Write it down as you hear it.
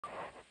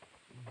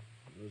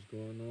What's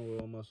going on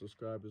with all my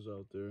subscribers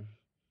out there?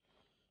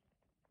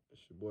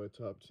 It's your boy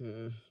Top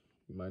 10.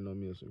 You might know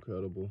me as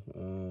Incredible.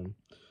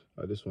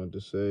 I just wanted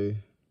to say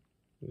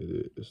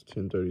it's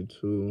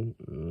 10:32,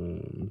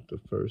 the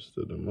first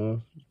of the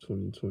month,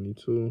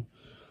 2022.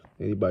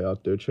 Anybody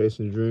out there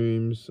chasing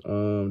dreams,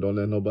 don't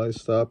let nobody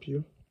stop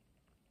you.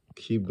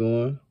 Keep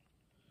going.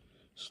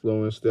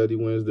 Slow and steady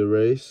wins the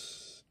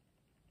race.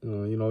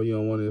 You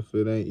don't want it if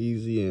it ain't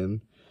easy,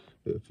 and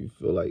if you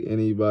feel like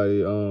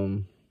anybody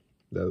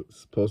that's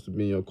supposed to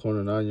be in your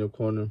corner, not in your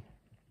corner,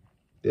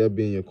 they'll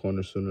be in your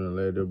corner sooner or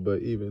later.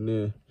 But even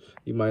then,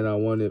 you might not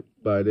want it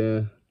by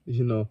then,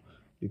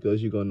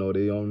 because you're gonna know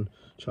they on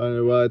trying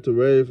to ride the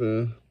wave,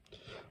 and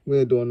we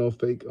ain't doing no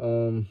fake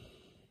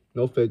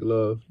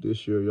love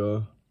this year,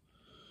 y'all.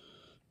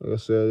 Like I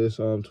said, it's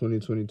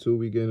 2022,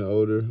 we getting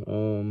older.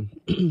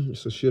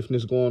 It's a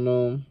shiftness going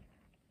on.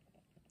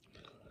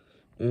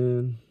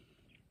 And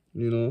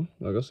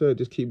like I said,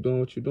 just keep doing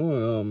what you're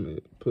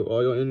doing. Put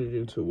all your energy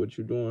into what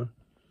you're doing.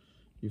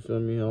 You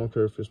feel me? I don't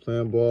care if it's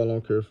playing ball. I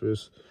don't care if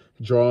it's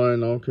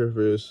drawing. I don't care if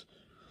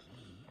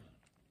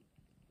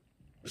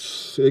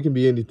it can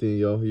be anything,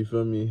 yo. You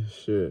feel me?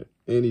 Shit,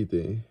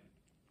 anything.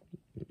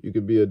 You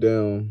could be a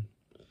damn,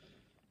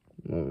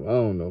 I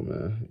don't know,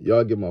 man.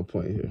 Y'all get my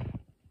point here.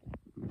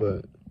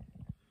 But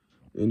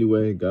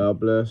anyway, God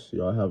bless.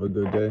 Y'all have a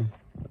good day.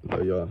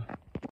 Love y'all.